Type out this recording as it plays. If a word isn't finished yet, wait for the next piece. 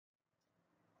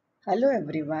Hello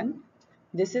everyone.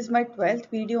 This is my 12th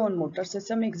video on motor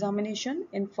system examination.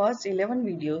 In first 11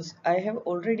 videos, I have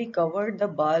already covered the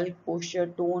bulk, posture,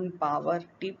 tone, power,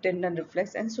 deep tendon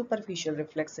reflex and superficial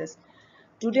reflexes.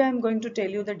 Today I am going to tell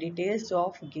you the details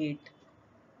of gait.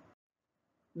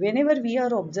 Whenever we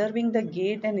are observing the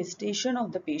gait and station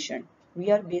of the patient, we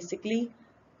are basically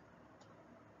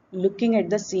looking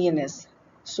at the CNS.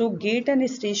 So gait and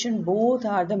station both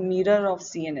are the mirror of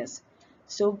CNS.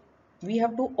 So we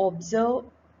have to observe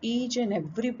each and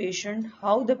every patient,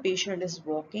 how the patient is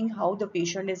walking, how the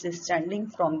patient is standing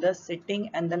from the sitting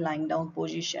and the lying down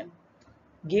position.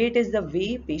 Gait is the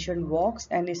way patient walks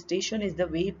and station is the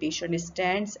way patient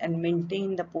stands and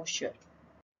maintain the posture.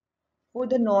 For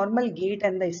the normal gait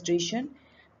and the station,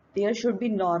 there should be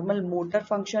normal motor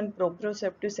function,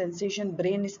 proprioceptive sensation,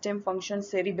 brain stem function,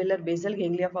 cerebellar basal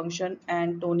ganglia function,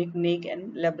 and tonic neck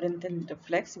and labyrinthine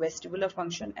reflex, vestibular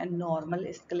function, and normal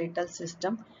skeletal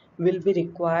system will be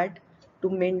required to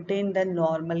maintain the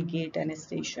normal gait and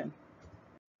station.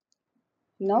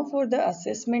 Now for the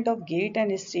assessment of gait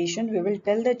and station, we will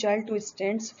tell the child to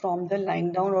stand from the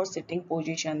lying down or sitting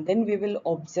position. Then we will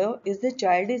observe is the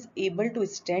child is able to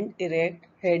stand erect,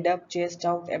 head up, chest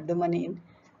out, abdomen in,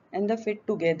 and the feet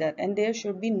together, and there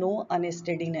should be no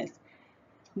unsteadiness.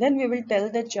 Then we will tell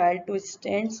the child to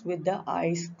stand with the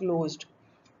eyes closed.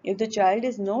 If the child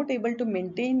is not able to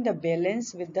maintain the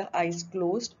balance with the eyes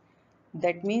closed,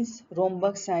 that means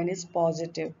Romberg sign is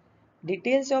positive.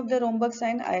 Details of the Romberg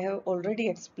sign I have already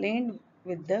explained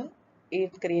with the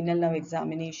 8th cranial nerve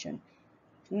examination.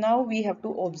 Now we have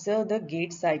to observe the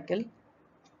gait cycle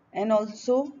and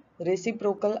also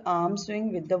reciprocal arm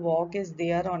swing with the walk is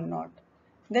there or not.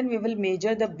 Then we will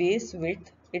measure the base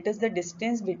width. It is the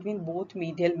distance between both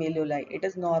medial malleoli. It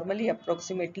is normally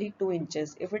approximately 2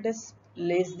 inches. If it is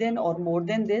less than or more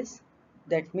than this,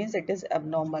 that means it is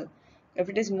abnormal. If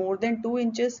it is more than 2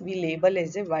 inches, we label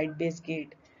as a wide base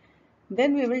gait.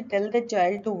 Then we will tell the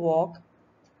child to walk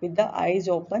with the eyes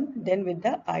open, then with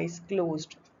the eyes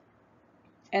closed.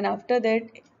 And after that,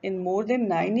 in more than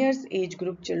 9 years age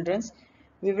group children,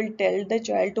 we will tell the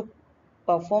child to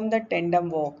perform the tandem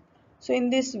walk. So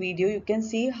in this video you can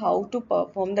see how to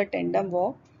perform the tandem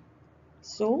walk.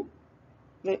 So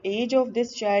the age of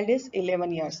this child is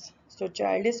 11 years. So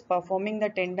child is performing the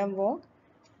tandem walk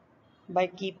by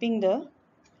keeping the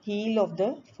heel of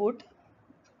the foot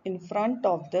in front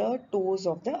of the toes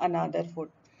of the another foot.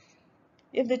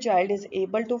 If the child is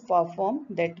able to perform,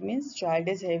 that means child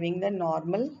is having the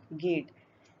normal gait.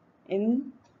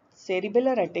 In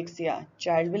cerebellar ataxia,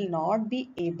 child will not be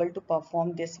able to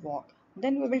perform this walk.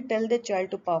 Then we will tell the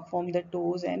child to perform the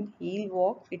toes and heel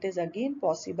walk. It is again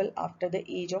possible after the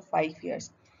age of 5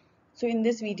 years. So in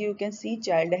this video you can see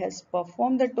child has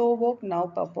performed the toe walk, now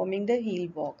performing the heel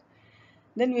walk.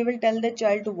 Then we will tell the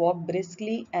child to walk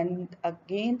briskly and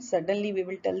again suddenly we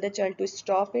will tell the child to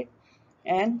stop it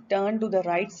and turn to the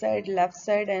right side, left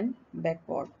side and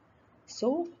backward.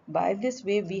 So by this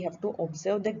way we have to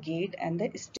observe the gait and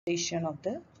the station of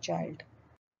the child.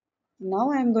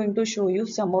 Now I am going to show you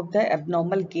some of the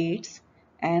abnormal gaits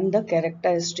and the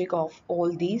characteristic of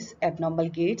all these abnormal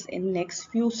gaits in next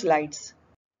few slides.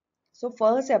 So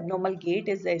first abnormal gait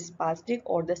is the spastic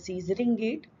or the seizuring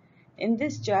gait. In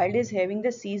this child is having the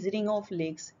seizuring of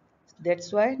legs.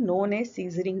 That's why known as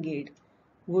seizuring gait.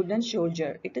 Wooden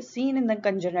shoulder. It is seen in the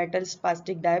congenital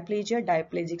spastic diplegia,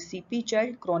 diplegic CP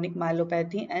child, chronic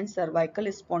myelopathy and cervical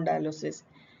spondylosis.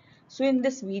 So in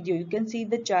this video you can see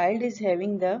the child is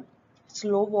having the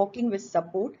slow walking with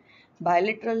support.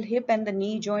 Bilateral hip and the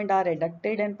knee joint are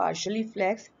adducted and partially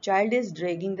flexed. Child is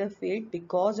dragging the feet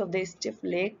because of the stiff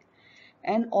leg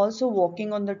and also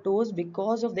walking on the toes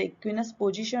because of the equinus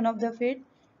position of the feet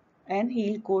and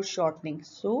heel core shortening.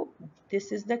 So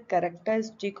this is the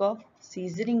characteristic of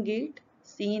seizuring gait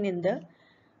seen in the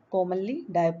commonly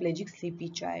diplegic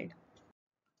CP child.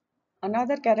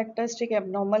 Another characteristic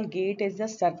abnormal gait is the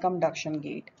circumduction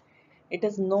gait. It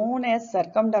is known as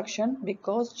circumduction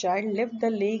because child lift the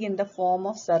leg in the form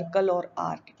of circle or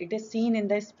arc. It is seen in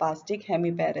the spastic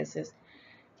hemiparesis.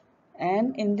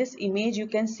 And in this image you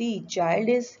can see child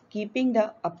is keeping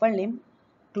the upper limb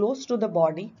close to the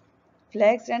body.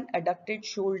 Flexed and adducted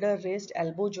shoulder, wrist,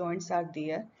 elbow joints are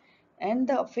there and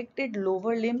the affected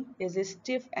lower limb is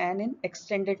stiff and in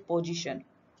extended position.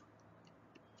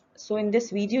 So in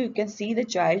this video you can see the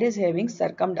child is having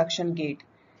circumduction gait.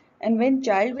 And when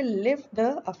child will lift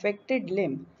the affected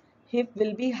limb, hip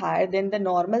will be higher than the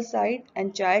normal side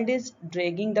and child is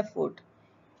dragging the foot.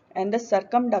 And the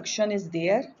circumduction is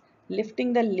there,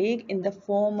 lifting the leg in the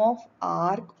form of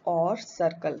arc or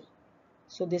circle.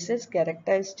 So this is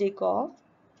characteristic of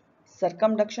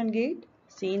circumduction gait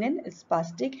seen in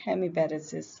spastic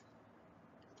hemiparesis.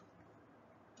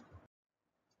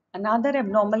 Another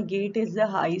abnormal gait is the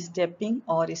high stepping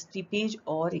or steppage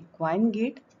or equine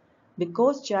gait,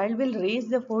 because child will raise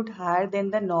the foot higher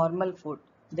than the normal foot.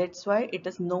 That's why it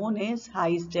is known as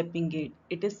high stepping gait.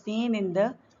 It is seen in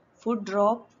the foot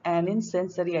drop and in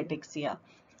sensory ataxia.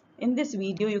 In this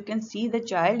video, you can see the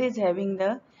child is having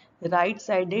the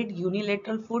right-sided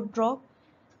unilateral foot drop,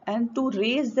 and to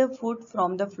raise the foot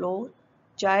from the floor,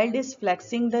 child is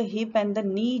flexing the hip and the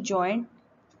knee joint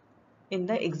in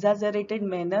the exaggerated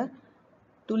manner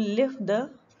to lift the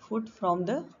foot from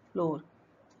the floor,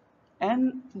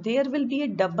 and there will be a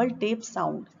double tap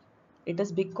sound. It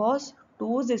is because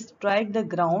toes strike the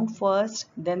ground first,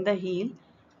 then the heel,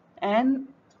 and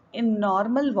in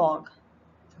normal walk,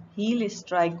 heel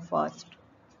strike first.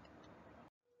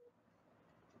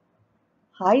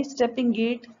 High stepping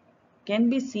gait can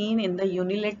be seen in the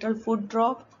unilateral foot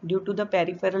drop due to the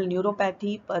peripheral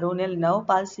neuropathy, peroneal nerve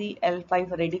palsy,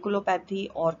 L5 radiculopathy,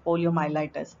 or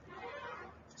poliomyelitis.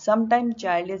 Sometimes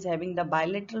child is having the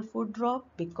bilateral foot drop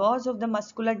because of the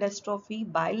muscular dystrophy,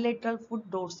 bilateral foot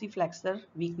dorsiflexor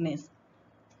weakness,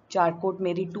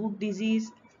 Charcot-Marie-Tooth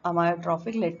disease,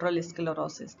 amyotrophic lateral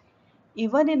sclerosis.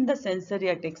 Even in the sensory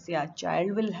ataxia,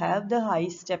 child will have the high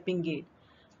stepping gait.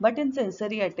 But in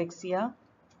sensory ataxia,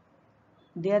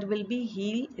 there will be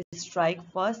heel strike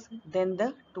first, then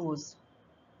the toes.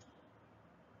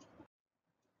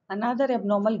 Another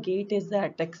abnormal gait is the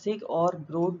ataxic or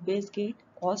broad-based gait,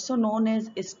 also known as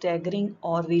staggering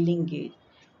or reeling gait.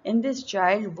 In this,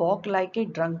 child walk like a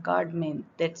drunkard man.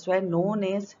 That's why known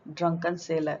as drunken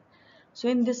sailor. So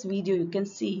in this video, you can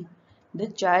see the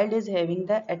child is having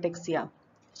the ataxia.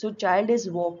 So child is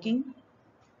walking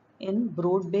in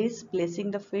broad base,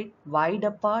 placing the feet wide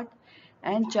apart,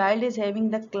 and child is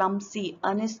having the clumsy,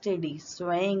 unsteady,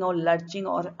 swaying or lurching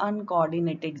or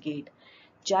uncoordinated gait.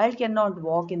 Child cannot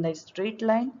walk in the straight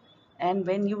line, and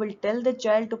when you will tell the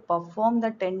child to perform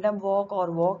the tandem walk or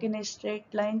walk in a straight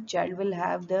line, child will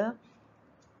have the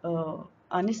uh,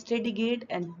 unsteady gait,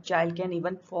 and child can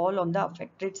even fall on the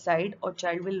affected side, or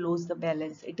child will lose the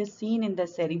balance. It is seen in the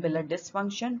cerebellar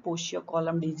dysfunction, posterior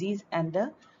column disease, and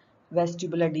the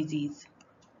vestibular disease.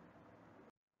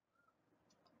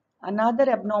 Another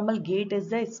abnormal gait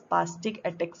is the spastic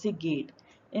ataxic gait.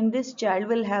 In this, child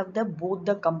will have the both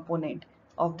the component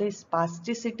of the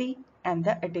spasticity and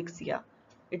the ataxia.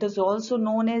 It is also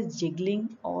known as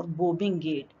jiggling or bobbing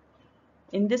gait.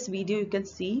 In this video, you can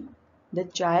see the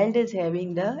child is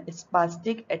having the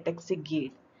spastic ataxic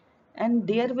gait, and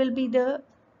there will be the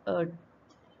uh,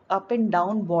 up and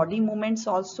down body movements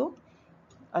also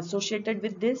associated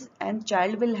with this, and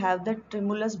child will have the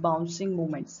tremulous bouncing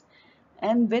movements.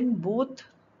 And when both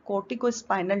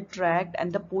corticospinal tract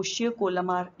and the posterior column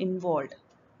are involved,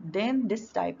 then this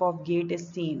type of gait is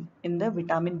seen in the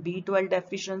vitamin B12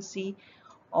 deficiency,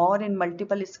 or in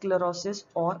multiple sclerosis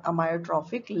or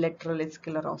amyotrophic lateral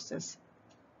sclerosis.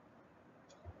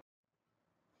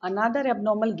 Another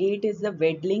abnormal gait is the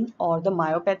waddling or the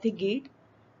myopathic gait.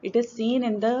 It is seen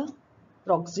in the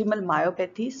proximal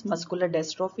myopathies, muscular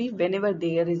dystrophy, whenever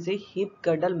there is a hip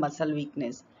girdle muscle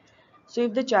weakness. So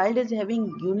if the child is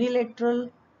having unilateral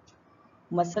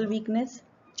muscle weakness,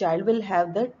 child will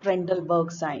have the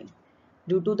Trendelenburg sign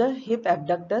due to the hip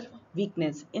abductor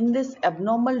weakness. In this,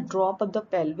 abnormal drop of the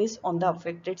pelvis on the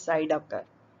affected side occur.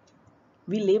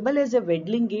 We label as a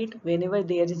waddling gait whenever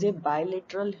there is a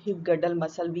bilateral hip girdle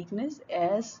muscle weakness,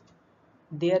 as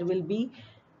there will be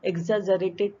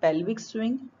exaggerated pelvic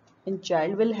swing, and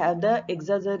child will have the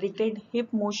exaggerated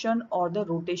hip motion or the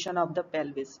rotation of the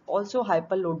pelvis. Also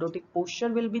hyperlordotic posture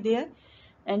will be there,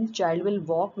 and child will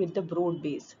walk with the broad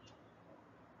base,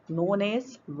 known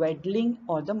as waddling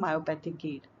or the myopathic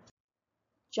gait.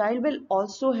 Child will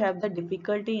also have the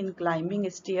difficulty in climbing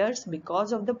stairs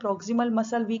because of the proximal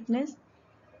muscle weakness.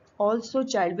 Also,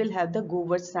 child will have the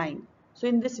Gover sign. So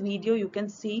in this video, you can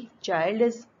see child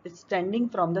is standing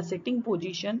from the sitting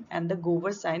position and the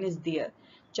Gover sign is there.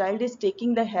 Child is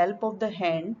taking the help of the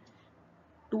hand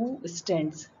to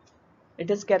stands.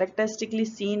 It is characteristically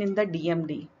seen in the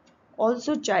DMD.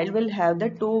 Also, child will have the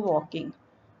toe walking.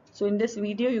 So in this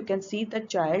video, you can see the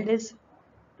child is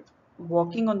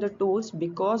walking on the toes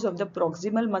because of the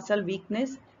proximal muscle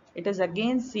weakness. It is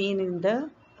again seen in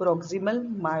the proximal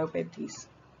myopathies.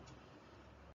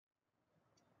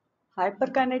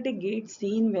 Hyperkinetic gait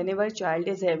seen whenever child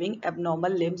is having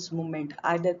abnormal limbs movement,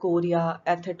 either chorea,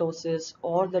 athetosis,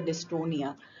 or the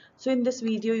dystonia. So in this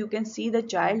video, you can see the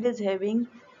child is having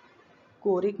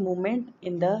choric movement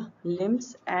in the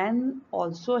limbs and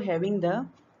also having the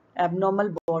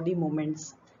abnormal body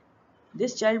movements.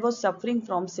 This child was suffering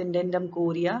from syndendum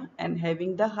chorea and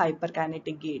having the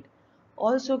hyperkinetic gait.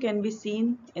 Also can be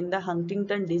seen in the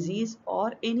Huntington disease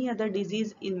or any other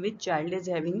disease in which child is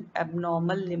having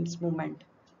abnormal limbs movement.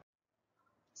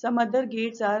 Some other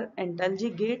gaits are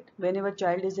antalgic gait whenever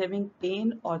child is having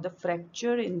pain or the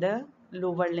fracture in the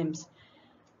lower limbs.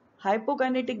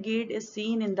 Hypokinetic gait is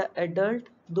seen in the adult,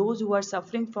 those who are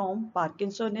suffering from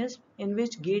Parkinsonism, in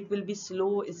which gait will be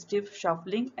slow, stiff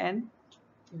shuffling and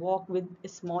walk with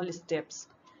small steps,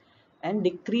 and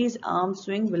decreased arm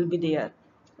swing will be there.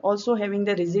 Also having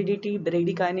the rigidity,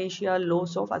 bradykinesia,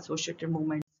 loss of associated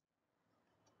movements.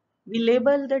 We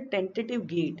label the tentative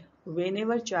gait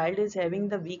whenever child is having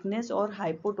the weakness or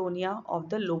hypotonia of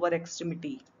the lower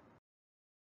extremity.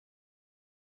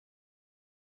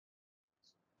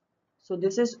 So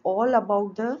this is all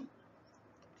about the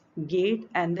gait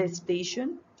and the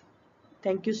station.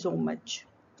 Thank you so much.